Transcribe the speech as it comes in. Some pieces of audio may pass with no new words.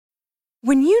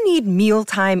When you need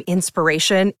mealtime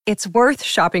inspiration, it's worth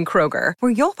shopping Kroger,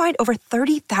 where you'll find over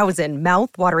 30,000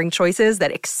 mouth-watering choices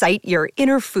that excite your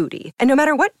inner foodie. And no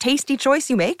matter what tasty choice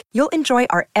you make, you'll enjoy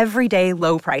our everyday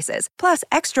low prices, plus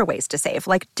extra ways to save,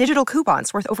 like digital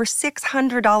coupons worth over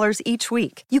 $600 each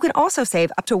week. You can also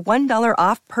save up to $1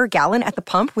 off per gallon at the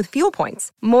pump with fuel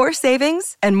points. More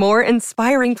savings and more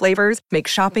inspiring flavors make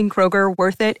shopping Kroger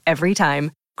worth it every time.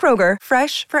 Kroger,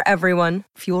 fresh for everyone.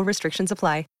 Fuel restrictions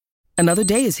apply. Another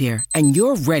day is here, and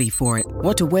you're ready for it.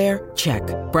 What to wear? Check.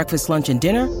 Breakfast, lunch, and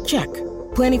dinner? Check.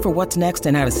 Planning for what's next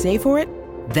and how to save for it?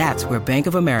 That's where Bank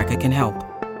of America can help.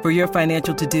 For your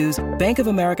financial to-dos, Bank of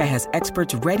America has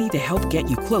experts ready to help get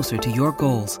you closer to your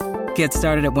goals. Get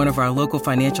started at one of our local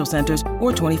financial centers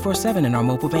or 24/7 in our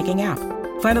mobile banking app.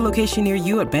 Find a location near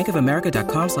you at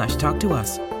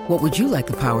bankofamerica.com/talktous. What would you like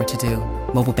the power to do?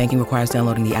 Mobile banking requires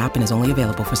downloading the app and is only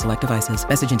available for select devices.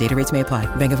 Message and data rates may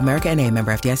apply. Bank of America N.A.,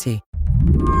 member FDIC.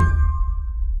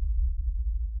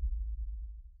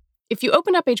 If you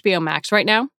open up HBO Max right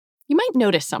now, you might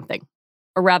notice something.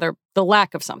 Or rather, the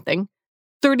lack of something.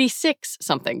 36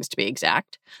 somethings to be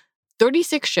exact.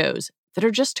 36 shows that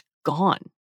are just gone.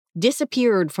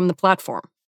 Disappeared from the platform.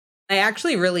 I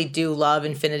actually really do love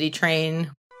Infinity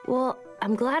Train. Well,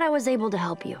 I'm glad I was able to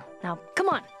help you. Now, come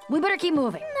on, we better keep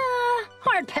moving. Nah,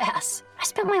 hard pass. I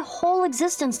spent my whole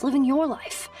existence living your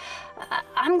life.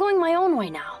 I'm going my own way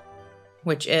now.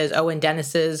 Which is Owen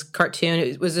Dennis's cartoon.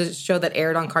 It was a show that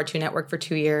aired on Cartoon Network for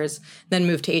 2 years, then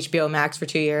moved to HBO Max for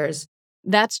 2 years.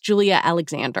 That's Julia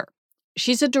Alexander.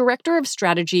 She's a director of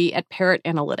strategy at Parrot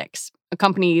Analytics, a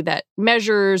company that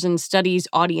measures and studies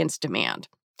audience demand.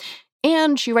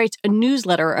 And she writes a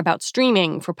newsletter about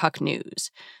streaming for Puck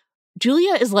News.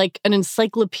 Julia is like an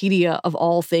encyclopedia of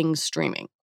all things streaming.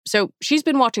 So she's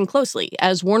been watching closely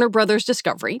as Warner Brothers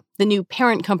Discovery, the new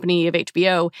parent company of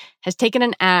HBO, has taken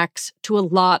an axe to a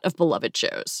lot of beloved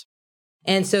shows.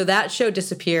 And so that show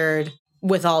disappeared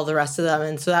with all the rest of them.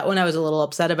 And so that one I was a little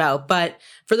upset about. But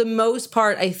for the most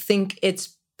part, I think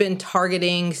it's been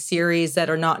targeting series that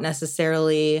are not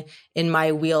necessarily in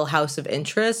my wheelhouse of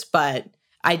interest, but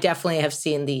I definitely have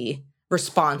seen the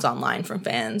response online from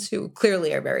fans who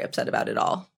clearly are very upset about it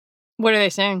all. What are they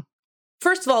saying?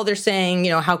 First of all, they're saying,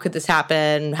 how could this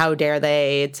happen? How dare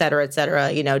they, et cetera, et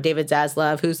cetera. David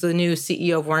Zaslav, who's the new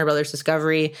CEO of Warner Brothers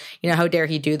Discovery, how dare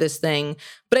he do this thing?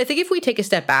 But I think if we take a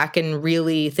step back and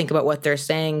really think about what they're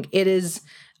saying, it is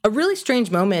a really strange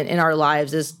moment in our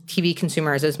lives as TV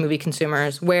consumers, as movie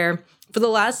consumers, where for the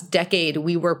last decade,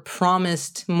 we were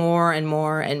promised more and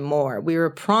more and more. We were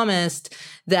promised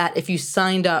that if you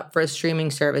signed up for a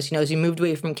streaming service, as you moved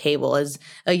away from cable, as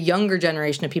a younger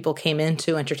generation of people came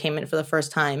into entertainment for the first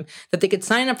time, that they could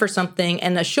sign up for something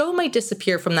and a show might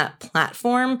disappear from that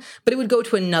platform, but it would go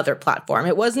to another platform.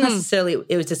 It wasn't necessarily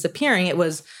it was disappearing, it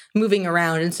was moving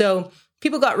around. And so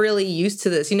people got really used to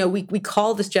this. We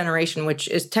call this generation, which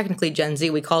is technically Gen Z,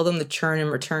 we call them the churn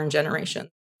and return generation.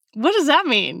 What does that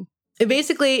mean?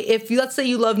 Basically, let's say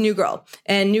you love New Girl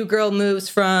and New Girl moves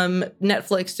from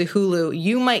Netflix to Hulu,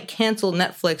 you might cancel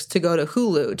Netflix to go to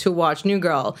Hulu to watch New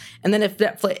Girl. And then if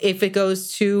it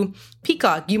goes to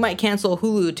Peacock, you might cancel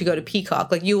Hulu to go to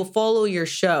Peacock. You will follow your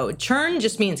show. Churn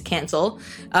just means cancel.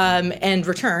 And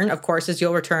return, of course, is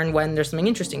you'll return when there's something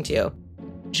interesting to you.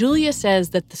 Julia says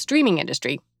that the streaming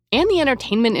industry and the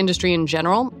entertainment industry in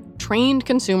general trained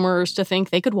consumers to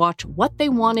think they could watch what they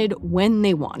wanted when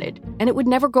they wanted, and it would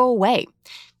never go away,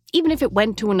 even if it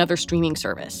went to another streaming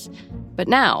service. But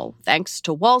now, thanks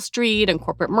to Wall Street and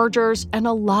corporate mergers and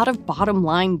a lot of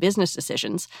bottom-line business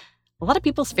decisions, a lot of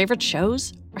people's favorite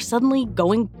shows are suddenly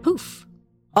going poof.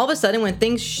 All of a sudden, when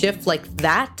things shift like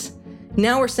that,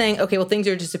 now we're saying, okay, well, things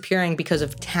are disappearing because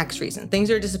of tax reasons.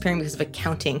 Things are disappearing because of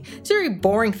accounting. It's very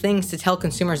boring things to tell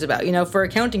consumers about. For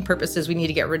accounting purposes, we need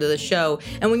to get rid of the show.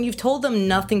 And when you've told them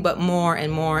nothing but more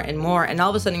and more and more, and all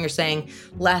of a sudden you're saying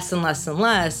less and less and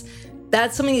less,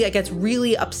 that's something that gets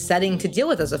really upsetting to deal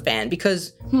with as a fan,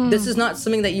 because this is not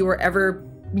something that you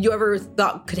ever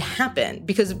thought could happen,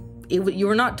 because you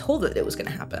were not told that it was going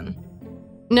to happen.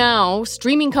 Now,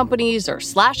 streaming companies are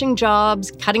slashing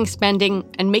jobs, cutting spending,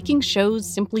 and making shows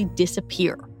simply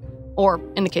disappear. Or,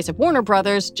 in the case of Warner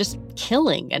Brothers, just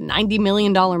killing a $90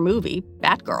 million movie,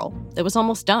 Batgirl, that was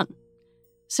almost done.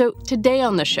 So today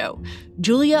on the show,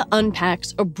 Julia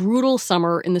unpacks a brutal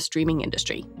summer in the streaming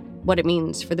industry, what it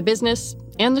means for the business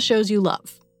and the shows you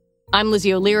love. I'm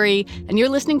Lizzie O'Leary, and you're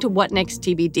listening to What Next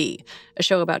TBD, a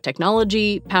show about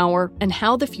technology, power, and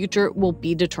how the future will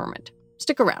be determined.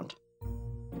 Stick around.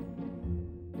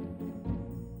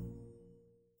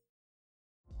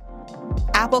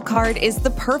 Apple Card is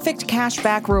the perfect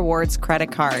cashback rewards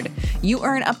credit card. You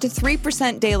earn up to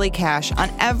 3% daily cash on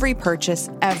every purchase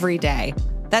every day.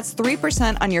 That's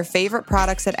 3% on your favorite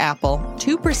products at Apple,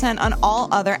 2% on all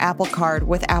other Apple Card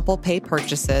with Apple Pay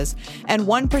purchases, and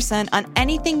 1% on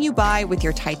anything you buy with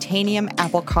your titanium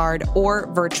Apple Card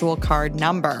or virtual card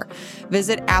number.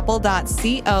 Visit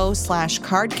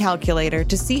apple.co/card calculator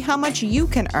to see how much you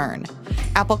can earn.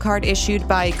 Apple Card issued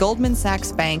by Goldman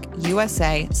Sachs Bank,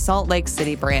 USA, Salt Lake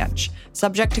City branch.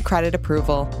 Subject to credit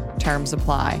approval. Terms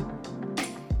apply.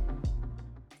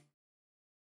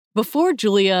 Before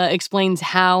Julia explains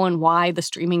how and why the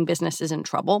streaming business is in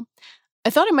trouble, I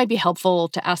thought it might be helpful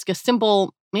to ask a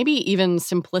simple, maybe even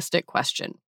simplistic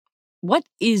question. What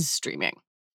is streaming?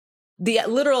 The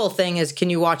literal thing is, can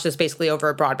you watch this basically over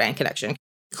a broadband connection?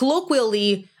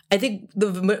 Colloquially, I think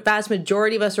the vast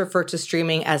majority of us refer to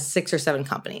streaming as 6 or 7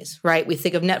 companies, right? We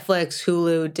think of Netflix,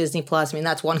 Hulu, Disney Plus. I mean,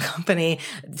 that's one company,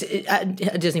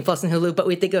 Disney Plus and Hulu, but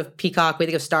we think of Peacock, we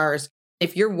think of Starz.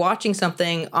 If you're watching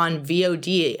something on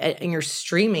VOD and you're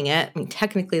streaming it, I mean,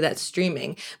 technically that's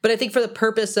streaming. But I think for the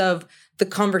purpose of the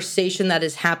conversation that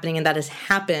is happening and that has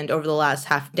happened over the last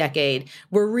half decade,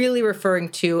 we're really referring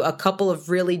to a couple of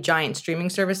really giant streaming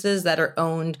services that are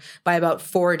owned by about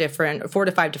 4 to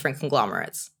 5 different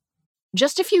conglomerates.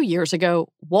 Just a few years ago,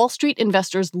 Wall Street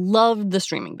investors loved the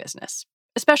streaming business,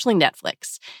 especially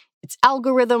Netflix. Its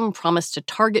algorithm promised to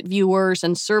target viewers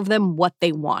and serve them what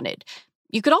they wanted.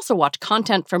 You could also watch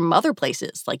content from other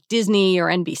places like Disney or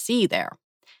NBC there.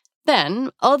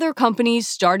 Then, other companies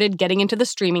started getting into the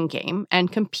streaming game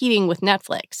and competing with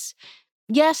Netflix.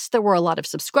 Yes, there were a lot of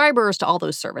subscribers to all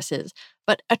those services,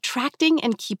 but attracting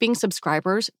and keeping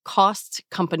subscribers costs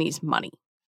companies money.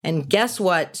 And guess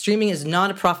what? Streaming is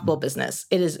not a profitable business.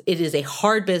 It is a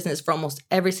hard business for almost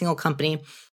every single company.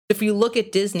 If you look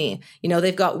at Disney,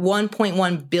 they've got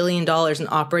 $1.1 billion in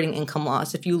operating income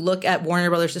loss. If you look at Warner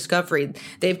Brothers Discovery,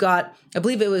 they've got, I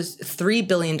believe it was $3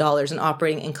 billion in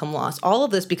operating income loss. All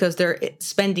of this because they're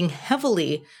spending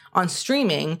heavily on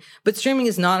streaming, but streaming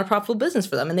is not a profitable business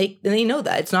for them. And they know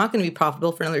that. It's not going to be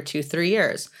profitable for another 2-3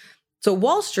 years. So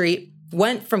Wall Street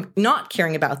went from not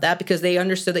caring about that because they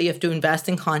understood that you have to invest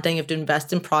in content, you have to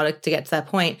invest in product to get to that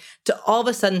point, to all of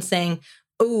a sudden saying,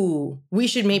 oh, we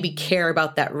should maybe care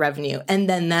about that revenue. And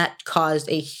then that caused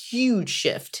a huge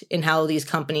shift in how these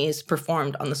companies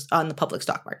performed on the public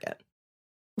stock market.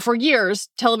 For years,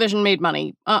 television made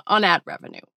money on ad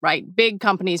revenue, right? Big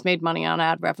companies made money on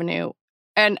ad revenue.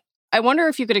 And I wonder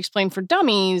if you could explain for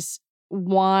dummies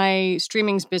why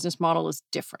streaming's business model is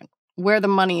different, where the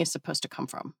money is supposed to come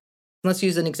from. Let's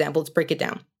use an example. Let's break it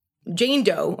down. Jane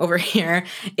Doe over here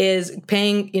is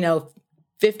paying,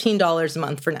 $15 a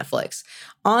month for Netflix.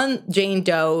 On Jane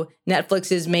Doe,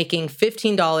 Netflix is making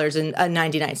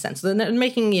 $15.99. So they're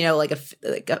making, like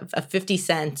a 50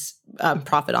 cents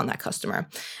profit on that customer.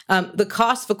 The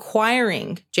cost of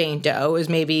acquiring Jane Doe is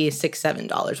maybe $6,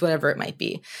 $7, whatever it might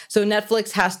be. So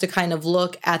Netflix has to kind of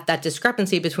look at that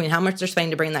discrepancy between how much they're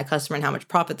spending to bring that customer and how much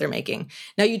profit they're making.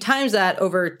 Now you times that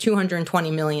over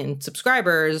 220 million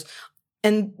subscribers.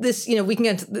 And this, we can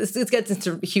get into this, it gets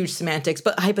into huge semantics,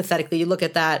 but hypothetically, you look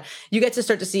at that, you get to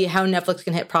start to see how Netflix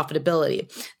can hit profitability.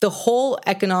 The whole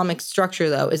economic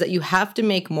structure, though, is that you have to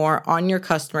make more on your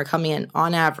customer coming in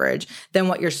on average than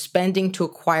what you're spending to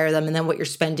acquire them and then what you're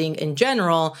spending in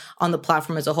general on the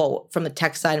platform as a whole, from the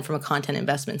tech side and from a content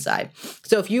investment side.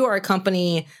 So if you are a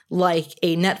company like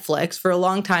a Netflix, for a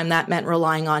long time, that meant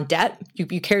relying on debt. You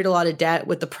carried a lot of debt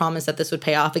with the promise that this would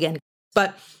pay off again.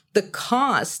 But the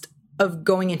cost of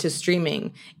going into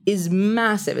streaming is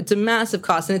massive. It's a massive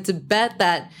cost. And it's a bet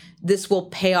that this will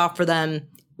pay off for them,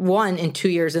 one, in 2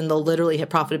 years, and they'll literally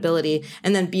hit profitability.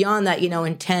 And then beyond that,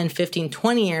 in 10, 15,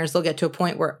 20 years, they'll get to a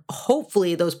point where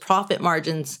hopefully those profit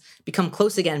margins become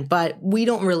close again. But we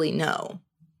don't really know.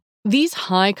 These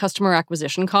high customer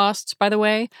acquisition costs, by the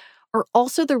way, are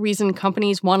also the reason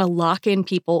companies want to lock in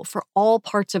people for all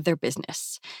parts of their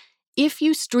business. If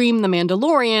you stream The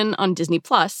Mandalorian on Disney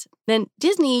Plus, then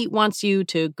Disney wants you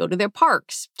to go to their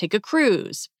parks, take a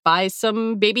cruise, buy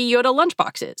some Baby Yoda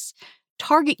lunchboxes,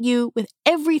 target you with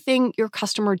everything your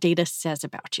customer data says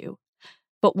about you.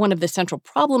 But one of the central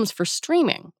problems for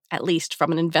streaming, at least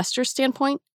from an investor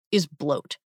standpoint, is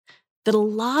bloat. That a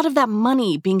lot of that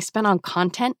money being spent on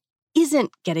content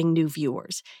isn't getting new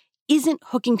viewers, isn't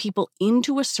hooking people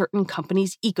into a certain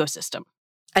company's ecosystem.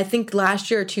 I think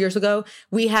last year or 2 years ago,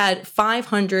 we had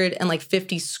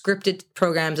 550 scripted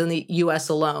programs in the US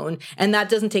alone. And that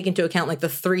doesn't take into account the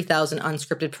 3,000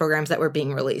 unscripted programs that were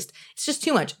being released. It's just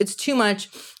too much. It's too much.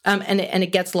 And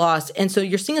it gets lost. And so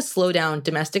you're seeing a slowdown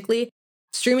domestically.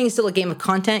 Streaming is still a game of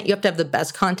content. You have to have the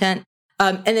best content.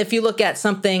 And if you look at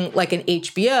something like an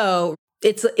HBO,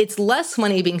 it's less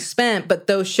money being spent, but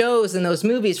those shows and those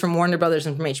movies from Warner Brothers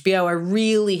and from HBO are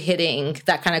really hitting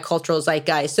that kind of cultural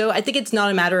zeitgeist. So I think it's not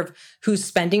a matter of who's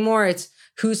spending more, it's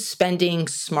who's spending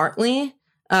smartly.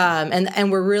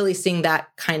 And we're really seeing that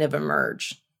kind of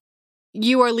emerge.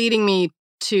 You are leading me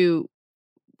to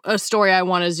a story I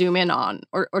want to zoom in on,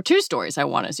 or two stories I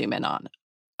want to zoom in on.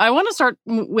 I want to start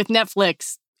with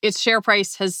Netflix. Its share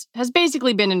price has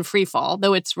basically been in free fall,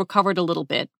 though it's recovered a little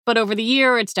bit. But over the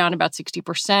year, it's down about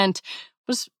 60%. It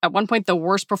was at one point the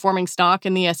worst performing stock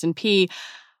in the S&P.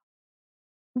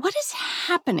 What is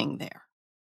happening there?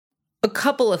 A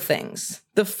couple of things.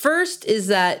 The first is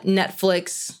that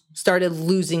Netflix started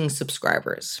losing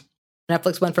subscribers.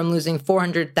 Netflix went from losing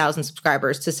 400,000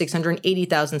 subscribers to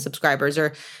 680,000 subscribers,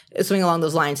 or something along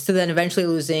those lines, to then eventually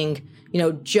losing,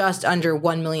 just under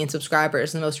 1 million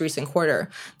subscribers in the most recent quarter.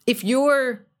 If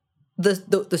you're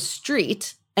the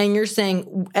street and you're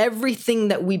saying everything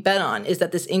that we bet on is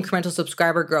that this incremental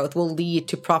subscriber growth will lead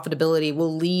to profitability,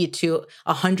 will lead to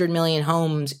 100 million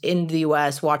homes in the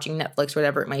US watching Netflix,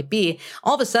 whatever it might be,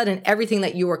 all of a sudden, everything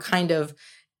that you were kind of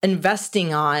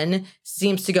investing on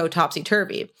seems to go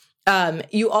topsy-turvy.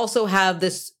 You also have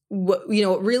this, what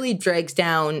really drags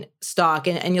down stock,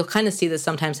 and you'll kind of see this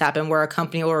sometimes happen where a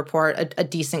company will report a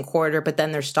decent quarter, but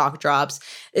then their stock drops,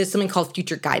 is something called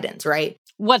future guidance, right?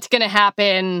 What's going to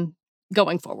happen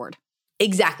going forward?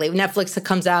 Exactly. Netflix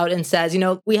comes out and says,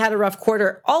 we had a rough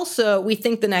quarter. Also, we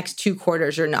think the next 2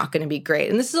 quarters are not going to be great.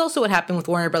 And this is also what happened with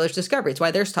Warner Brothers Discovery. It's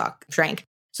why their stock shrank.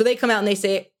 So they come out and they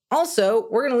say, also,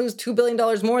 we're going to lose $2 billion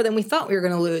more than we thought we were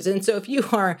going to lose. And so if you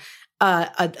are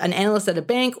an analyst at a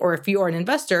bank, or if you are an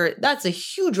investor, that's a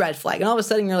huge red flag. And all of a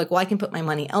sudden you're like, well, I can put my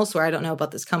money elsewhere. I don't know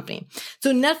about this company.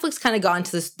 So Netflix kind of got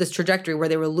into this trajectory where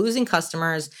they were losing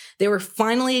customers. They were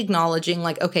finally acknowledging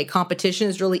like, okay, competition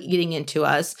is really eating into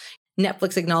us.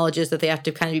 Netflix acknowledges that they have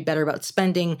to kind of be better about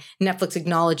spending. Netflix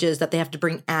acknowledges that they have to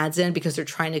bring ads in because they're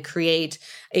trying to create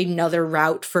another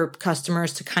route for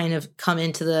customers to kind of come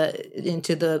into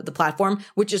the platform,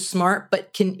 which is smart,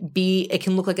 but it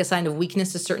can look like a sign of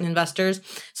weakness to certain investors.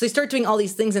 So they start doing all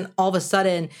these things, and all of a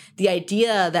sudden, the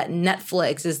idea that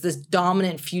Netflix is this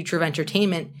dominant future of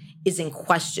entertainment is in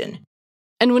question.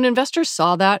 And when investors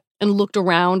saw that and looked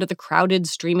around at the crowded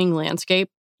streaming landscape,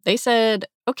 they said,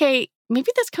 okay, maybe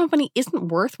this company isn't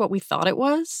worth what we thought it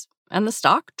was, and the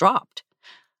stock dropped.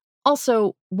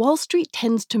 Also, Wall Street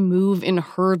tends to move in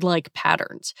herd-like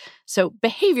patterns, so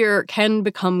behavior can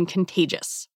become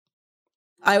contagious.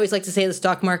 I always like to say the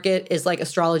stock market is like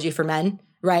astrology for men,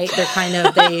 right? They're kind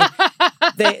of,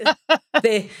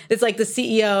 it's like the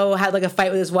CEO had like a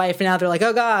fight with his wife, and now they're like,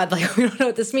 oh God, like we don't know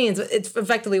what this means. It's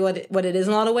effectively what it is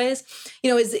in a lot of ways.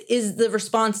 Is the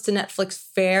response to Netflix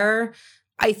fair?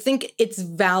 I think it's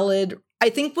valid.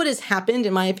 I think what has happened,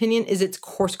 in my opinion, is it's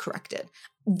course corrected.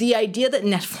 The idea that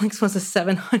Netflix was a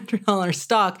 $700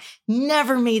 stock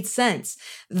never made sense.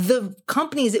 The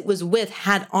companies it was with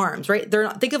had arms, right?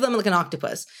 Think of them like an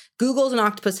octopus. Google's an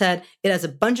octopus head. It has a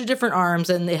bunch of different arms,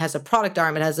 and it has a product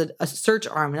arm. It has a search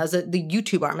arm. It has the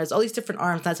YouTube arm. It has all these different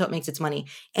arms. That's how it makes its money.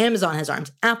 Amazon has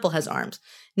arms. Apple has arms.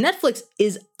 Netflix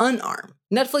is unarmed.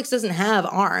 Netflix doesn't have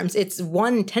arms. It's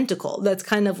one tentacle that's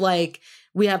kind of like,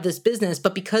 we have this business,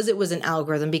 but because it was an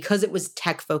algorithm, because it was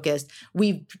tech focused,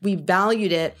 we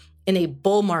valued it in a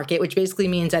bull market, which basically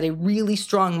means at a really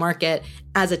strong market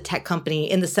as a tech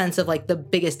company in the sense of like the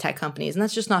biggest tech companies. And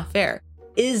that's just not fair.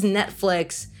 Is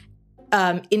Netflix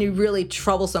in a really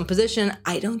troublesome position?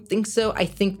 I don't think so. I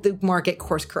think the market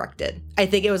course corrected. I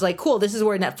think it was like, cool, this is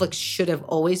where Netflix should have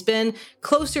always been,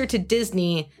 closer to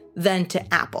Disney than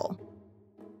to Apple.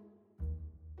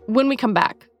 When we come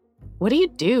back, what do you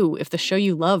do if the show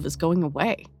you love is going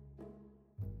away?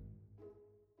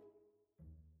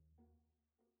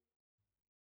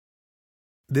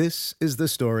 This is the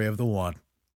story of the one.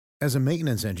 As a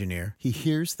maintenance engineer, he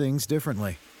hears things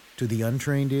differently. To the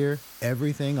untrained ear,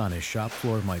 everything on his shop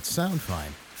floor might sound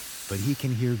fine, but he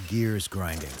can hear gears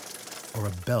grinding or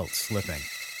a belt slipping.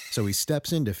 So he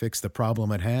steps in to fix the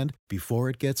problem at hand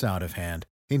before it gets out of hand.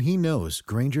 And he knows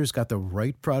Grainger's got the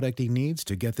right product he needs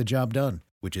to get the job done,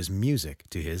 which is music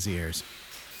to his ears.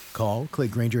 Call,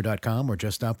 click Grainger.com, or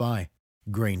just stop by.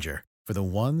 Grainger, for the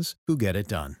ones who get it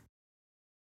done.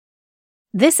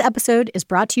 This episode is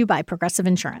brought to you by Progressive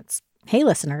Insurance. Hey,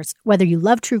 listeners, whether you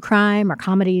love true crime or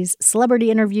comedies,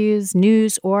 celebrity interviews,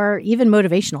 news, or even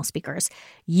motivational speakers,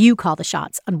 you call the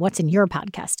shots on what's in your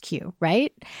podcast queue,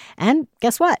 right? And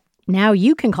guess what? Now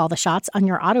you can call the shots on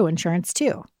your auto insurance,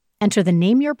 too. Enter the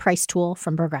Name Your Price tool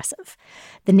from Progressive.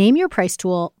 The Name Your Price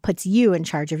tool puts you in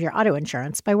charge of your auto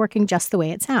insurance by working just the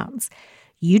way it sounds.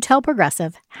 You tell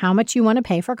Progressive how much you want to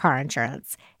pay for car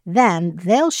insurance. Then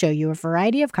they'll show you a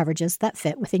variety of coverages that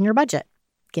fit within your budget,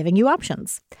 giving you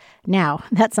options. Now,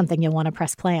 that's something you'll want to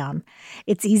press play on.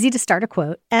 It's easy to start a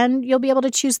quote, and you'll be able to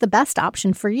choose the best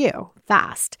option for you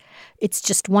fast. It's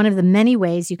just one of the many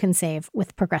ways you can save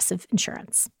with Progressive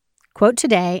Insurance. Quote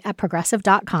today at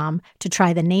Progressive.com to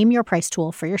try the Name Your Price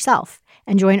tool for yourself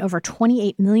and join over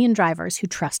 28 million drivers who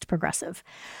trust Progressive.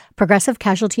 Progressive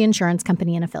Casualty Insurance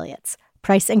Company and Affiliates.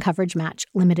 Price and coverage match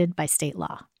limited by state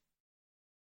law.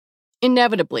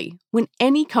 Inevitably, when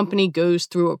any company goes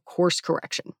through a course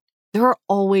correction, there are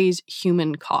always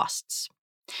human costs.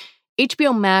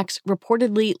 HBO Max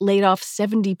reportedly laid off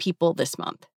 70 people this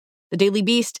month. The Daily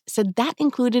Beast said that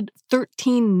included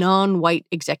 13 non-white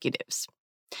executives.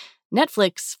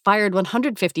 Netflix fired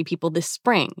 150 people this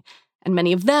spring, and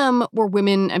many of them were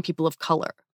women and people of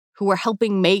color who were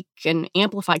helping make and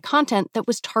amplify content that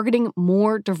was targeting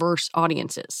more diverse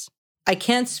audiences. I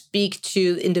can't speak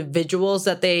to individuals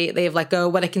that they've let go.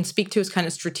 What I can speak to is kind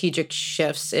of strategic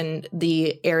shifts in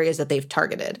the areas that they've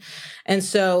targeted. And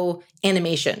so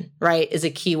animation, right, is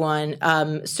a key one.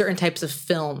 Certain types of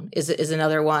film is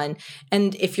another one.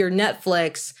 And if you're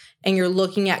Netflix and you're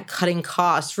looking at cutting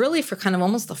costs, really for kind of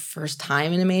almost the first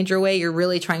time in a major way, you're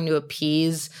really trying to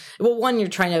appease. Well, one, you're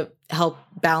trying to help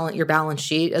balance your balance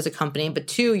sheet as a company, but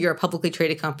two, you're a publicly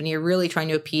traded company. You're really trying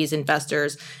to appease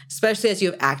investors, especially as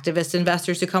you have activist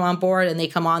investors who come on board and they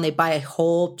come on, they buy a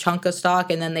whole chunk of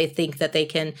stock, and then they think that they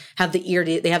can have the ear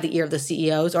of the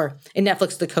CEOs, or in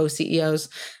Netflix, the co-CEOs.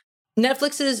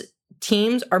 Netflix's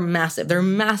teams are massive. They're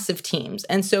massive teams.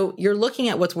 And so you're looking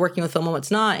at what's working with film and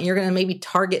what's not, and you're going to maybe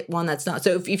target one that's not.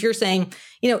 So if you're saying,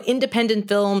 independent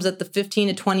films at the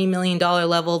 $15 to $20 million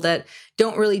level that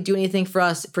don't really do anything for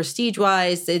us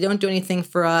prestige-wise, they don't do anything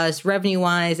for us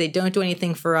revenue-wise, they don't do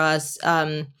anything for us,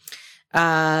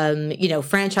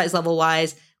 franchise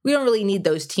level-wise, we don't really need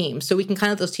those teams. So we can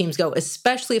kind of let those teams go,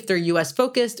 especially if they're US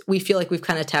focused. We feel like we've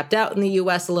kind of tapped out in the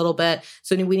US a little bit.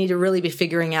 So we need to really be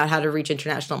figuring out how to reach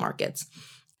international markets.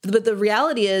 But the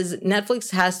reality is Netflix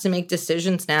has to make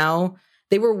decisions now.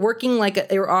 They were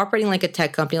operating like a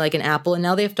tech company, like an Apple, and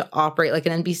now they have to operate like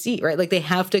an NBC, right? Like they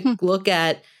have to look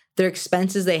at their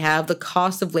expenses they have, the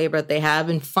cost of labor that they have,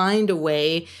 and find a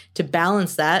way to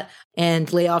balance that. And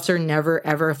layoffs are never,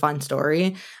 ever a fun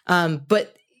story.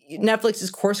 But Netflix is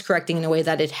course correcting in a way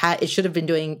that it should have been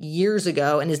doing years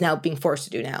ago and is now being forced to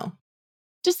do now.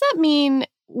 Does that mean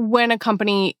when a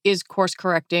company is course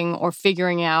correcting or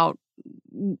figuring out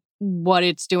what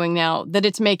it's doing now, that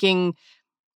it's making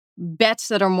bets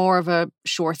that are more of a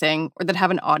sure thing or that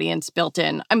have an audience built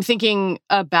in? I'm thinking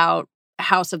about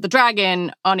House of the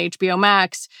Dragon on HBO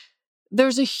Max.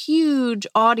 There's a huge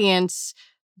audience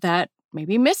that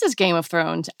maybe misses Game of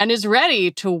Thrones and is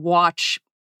ready to watch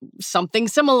something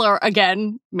similar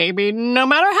again, maybe no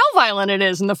matter how violent it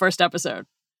is in the first episode.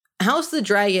 House of the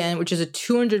Dragon, which is a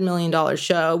 $200 million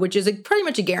show, which is pretty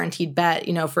much a guaranteed bet,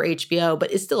 for HBO,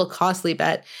 but it's still a costly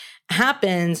bet,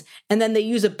 happens. And then they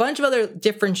use a bunch of other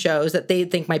different shows that they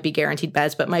think might be guaranteed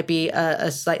bets, but might be a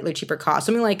slightly cheaper cost.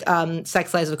 Something like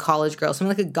Sex Lives of College Girl,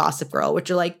 something like a Gossip Girl, which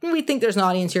are like, we think there's an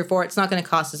audience here for it. It's not going to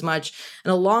cost as much.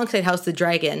 And alongside House of the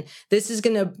Dragon, this is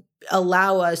going to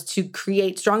allow us to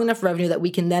create strong enough revenue that we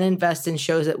can then invest in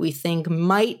shows that we think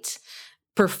might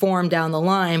perform down the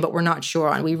line, but we're not sure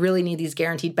on. We really need these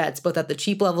guaranteed bets, both at the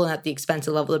cheap level and at the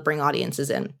expensive level, to bring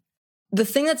audiences in. The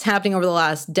thing that's happening over the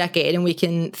last decade, and we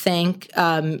can thank,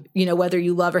 whether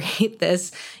you love or hate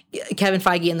this, Kevin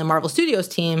Feige and the Marvel Studios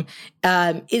team,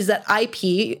 is that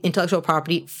IP, intellectual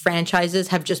property, franchises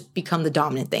have just become the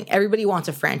dominant thing. Everybody wants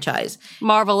a franchise.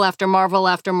 Marvel after Marvel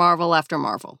after Marvel after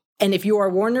Marvel. And if you are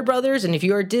Warner Brothers and if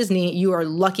you are Disney, you are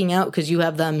lucking out because you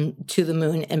have them to the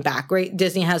moon and back, right?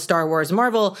 Disney has Star Wars,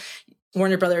 Marvel.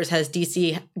 Warner Brothers has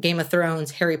DC, Game of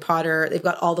Thrones, Harry Potter. They've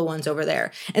got all the ones over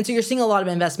there. And so you're seeing a lot of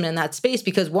investment in that space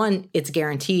because, one, it's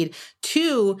guaranteed.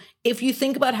 Two, if you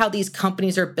think about how these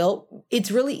companies are built, it's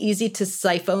really easy to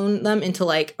siphon them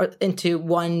into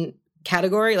one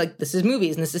category. Like, this is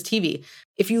movies and this is TV.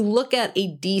 If you look at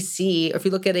a DC or if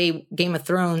you look at a Game of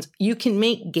Thrones, you can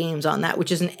make games on that,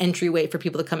 which is an entryway for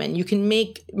people to come in. You can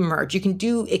make merch, you can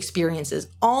do experiences,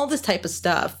 all this type of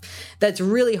stuff that's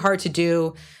really hard to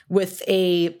do with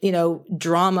a,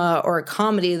 drama or a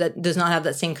comedy that does not have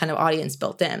that same kind of audience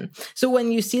built in. So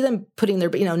when you see them putting their,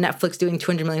 Netflix doing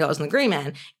 $200 million on The Gray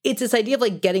Man, it's this idea of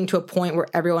like getting to a point where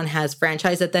everyone has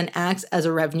franchise that then acts as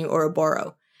a revenue or a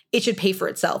borrow. It should pay for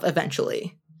itself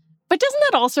eventually. But doesn't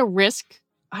that also risk,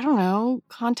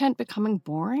 content becoming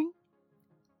boring?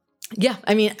 Yeah,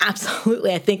 I mean,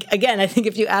 absolutely. I think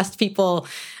if you asked people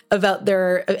about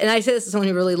and I say this as someone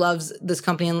who really loves this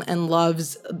company and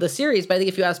loves the series, but I think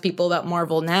if you ask people about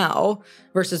Marvel now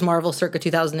versus Marvel circa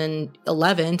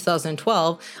 2011,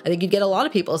 2012, I think you'd get a lot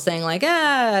of people saying like,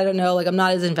 I don't know, like I'm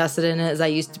not as invested in it as I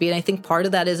used to be. And I think part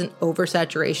of that is an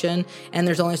oversaturation, and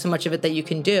there's only so much of it that you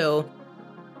can do.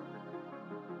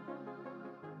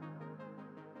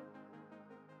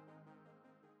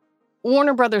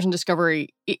 Warner Brothers and Discovery,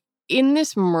 in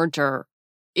this merger,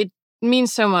 it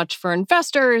means so much for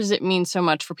investors. It means so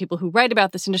much for people who write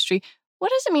about this industry.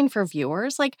 What does it mean for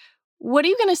viewers? Like, what are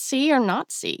you going to see or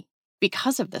not see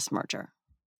because of this merger?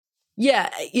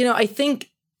 Yeah, I think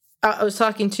I was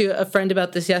talking to a friend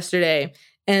about this yesterday,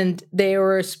 and they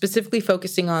were specifically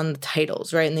focusing on the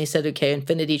titles, right? And they said, okay,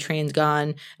 Infinity Train's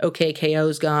gone. Okay,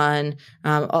 KO's gone.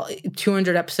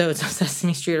 200 episodes of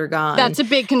Sesame Street are gone. That's a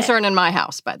big concern in my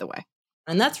house, by the way.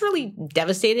 And that's really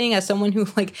devastating as someone who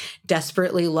like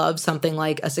desperately loves something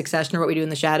like a Succession or What We Do in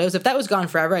the Shadows. If that was gone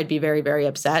forever, I'd be very, very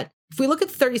upset. If we look at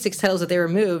the 36 titles that they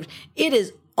removed, it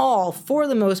is all, for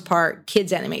the most part,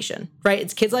 kids animation, right?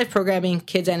 It's Kids Life programming,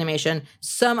 kids animation,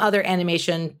 some other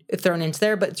animation thrown into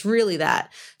there, but it's really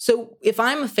that. So if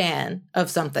I'm a fan of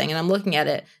something and I'm looking at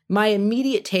it, my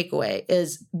immediate takeaway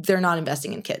is they're not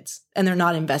investing in kids and they're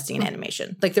not investing in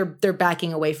animation. Like they're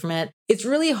backing away from it. It's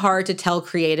really hard to tell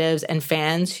creatives and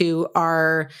fans who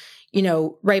are,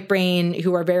 right brain,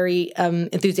 who are very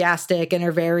enthusiastic and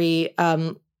are very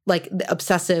like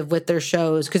obsessive with their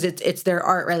shows because it's their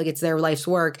art, right? Like it's their life's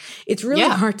work. It's really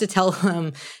hard to tell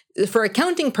them for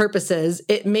accounting purposes,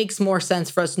 it makes more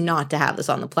sense for us not to have this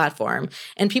on the platform.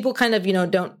 And people kind of,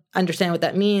 don't understand what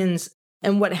that means.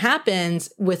 And what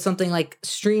happens with something like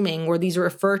streaming, where these are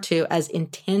referred to as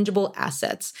intangible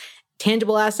assets.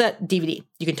 Tangible asset, DVD.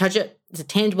 You can touch it. It's a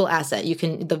tangible asset.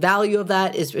 The value of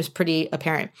that is pretty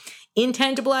apparent.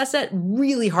 Intangible asset,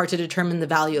 really hard to determine the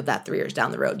value of that 3 years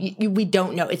down the road. We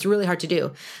don't know. It's really hard to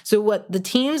do. So what the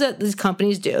teams at these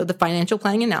companies do, the financial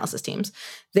planning analysis teams,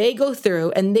 they go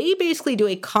through and they basically do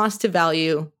a cost to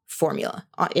value formula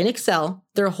in Excel.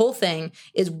 Their whole thing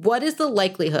is what is the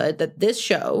likelihood that this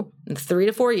show in 3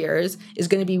 to 4 years is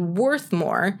going to be worth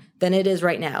more than it is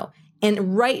right now.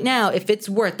 And right now, if it's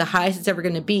worth the highest it's ever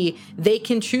going to be, they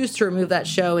can choose to remove that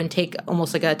show and take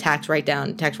almost like a tax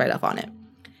write-off on it.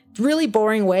 It's a really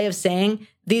boring way of saying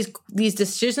these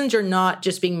decisions are not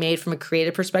just being made from a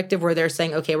creative perspective where they're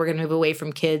saying, okay, we're going to move away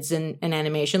from kids and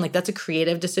animation. Like that's a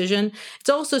creative decision. It's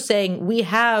also saying we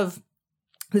have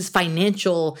this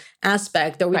financial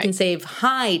aspect that we can save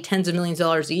high tens of millions of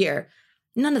dollars a year.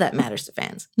 None of that matters to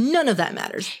fans. None of that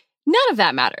matters. None of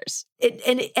that matters.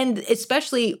 And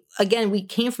especially, again, we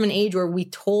came from an age where we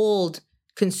told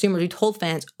consumers, we told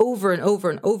fans over and over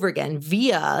and over again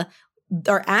via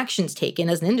our actions taken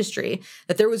as an industry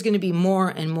that there was going to be more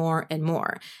and more and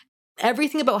more.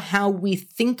 Everything about how we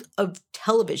think of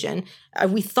television,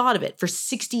 we thought of it for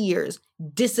 60 years,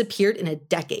 disappeared in a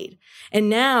decade. And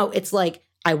now it's like,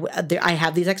 I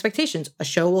have these expectations. A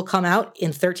show will come out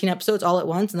in 13 episodes all at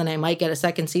once, and then I might get a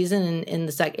second season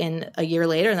in a year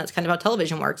later, and that's kind of how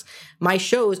television works. My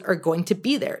shows are going to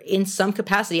be there in some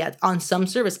capacity on some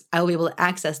service. I will be able to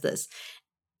access this.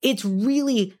 It's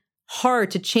really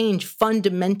hard to change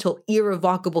fundamental,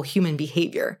 irrevocable human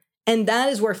behavior. And that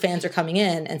is where fans are coming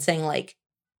in and saying, like,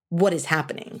 what is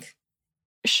happening?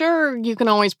 Sure, you can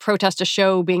always protest a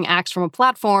show being axed from a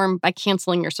platform by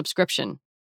canceling your subscription.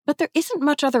 But there isn't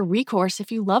much other recourse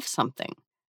if you love something.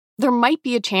 There might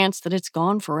be a chance that it's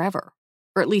gone forever,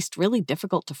 or at least really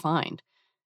difficult to find.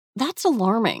 That's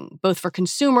alarming, both for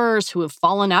consumers who have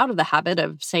fallen out of the habit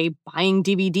of, say, buying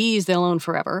DVDs they'll own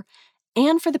forever,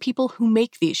 and for the people who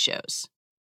make these shows.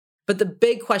 But the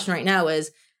big question right now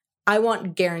is, I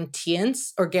want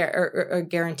guarantees or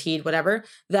guaranteed whatever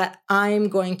that I'm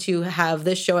going to have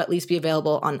this show at least be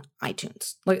available on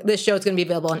iTunes. Like this show is going to be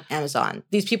available on Amazon.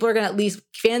 These people are going to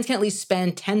fans can at least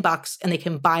spend $10 and they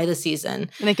can buy the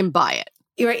season. And they can buy it.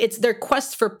 Right? It's their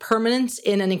quest for permanence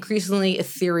in an increasingly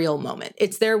ethereal moment.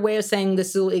 It's their way of saying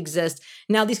this will exist.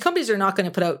 Now, these companies are not going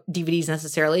to put out DVDs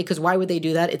necessarily, because why would they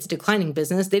do that? It's a declining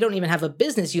business. They don't even have a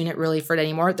business unit really for it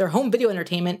anymore. Their home video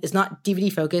entertainment is not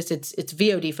DVD focused. It's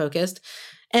VOD focused.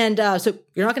 And so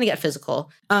you're not going to get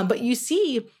physical. But you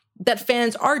see that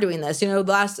fans are doing this.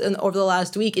 Over the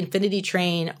last week, Infinity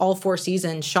Train, all 4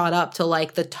 seasons shot up to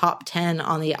like the top 10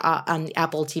 on the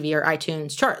Apple TV or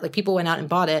iTunes chart. Like people went out and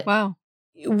bought it. Wow.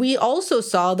 We also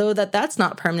saw, though, that that's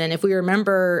not permanent. If we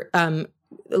remember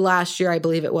last year, I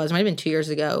believe it might have been 2 years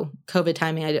ago, COVID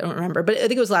timing, I don't remember, but I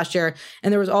think it was last year.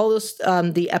 And there was all those,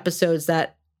 the episodes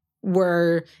that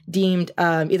were deemed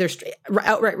either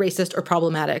outright racist or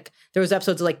problematic. There was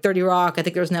episodes of like 30 Rock. I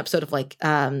think there was an episode of like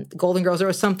Golden Girls. There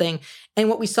was something. And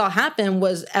what we saw happen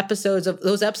was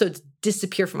those episodes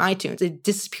disappear from iTunes. They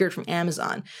disappeared from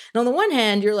Amazon. And on the one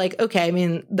hand, you're like, okay, I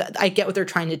mean, I get what they're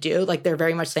trying to do. Like they're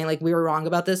very much saying like, we were wrong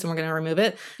about this and we're going to remove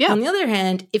it. Yeah. On the other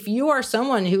hand, if you are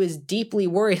someone who is deeply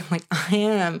worried, like I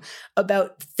am,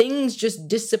 about things just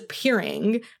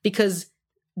disappearing, because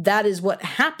that is what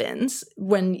happens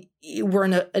when we're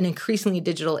in an increasingly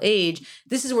digital age.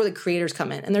 This is where the creators come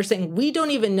in. And they're saying, we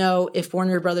don't even know if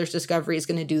Warner Brothers Discovery is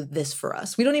going to do this for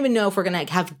us. We don't even know if we're going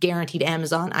to have guaranteed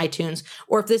Amazon, iTunes,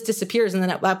 or if this disappears. And then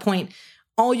at that point,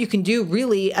 all you can do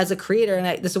really as a creator,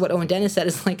 and this is what Owen Dennis said,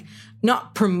 is like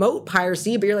not promote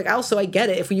piracy, but you're like, also, I get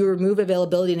it. If you remove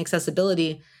availability and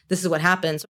accessibility, this is what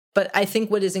happens. But I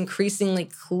think what is increasingly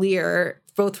clear,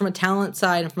 both from a talent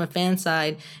side and from a fan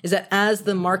side, is that as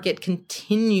the market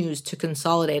continues to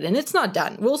consolidate, and it's not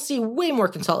done, we'll see way more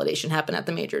consolidation happen at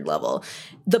the major level,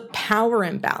 the power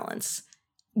imbalance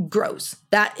grows.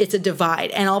 That it's a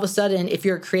divide. And all of a sudden, if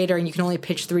you're a creator and you can only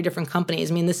pitch 3 different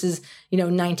companies, I mean, this is,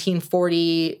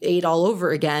 1948 all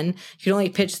over again. You can only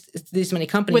pitch these many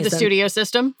companies. With the studio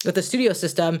system? With the studio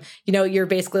system, you're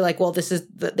basically like, well,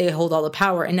 they hold all the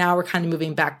power. And now we're kind of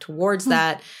moving back towards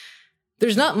that.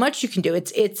 There's not much you can do.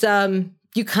 It's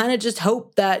you kind of just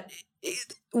hope that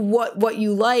what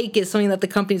you like is something that the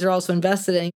companies are also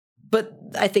invested in. But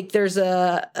I think there's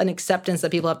an acceptance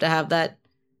that people have to have that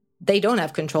they don't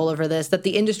have control over this, that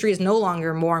the industry is no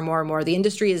longer more and more and more. The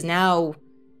industry is now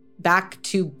back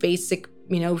to basic,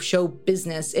 show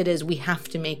business. It is, we have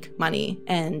to make money,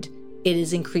 and it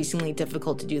is increasingly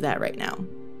difficult to do that right now.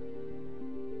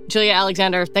 Julia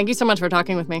Alexander, thank you so much for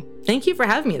talking with me. Thank you for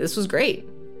having me. This was great.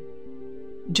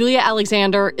 Julia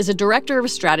Alexander is a director of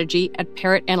strategy at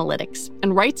Parrot Analytics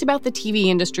and writes about the TV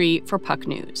industry for Puck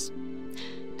News.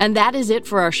 And that is it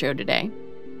for our show today.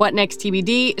 What Next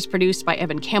TBD is produced by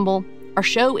Evan Campbell. Our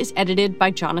show is edited by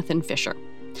Jonathan Fisher.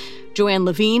 Joanne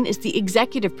Levine is the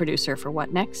executive producer for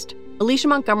What Next. Alicia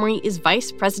Montgomery is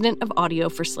vice president of audio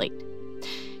for Slate.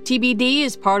 TBD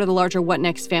is part of the larger What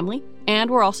Next family,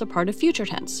 and we're also part of Future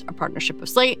Tense, a partnership of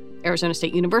Slate, Arizona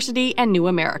State University, and New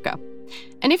America.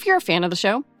 And if you're a fan of the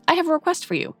show, I have a request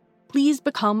for you. Please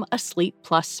become a Slate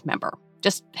Plus member.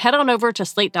 Just head on over to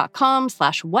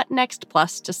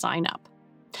slate.com/whatnextplus to sign up.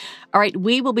 All right,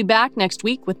 we will be back next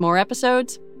week with more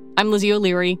episodes. I'm Lizzie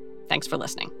O'Leary. Thanks for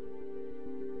listening.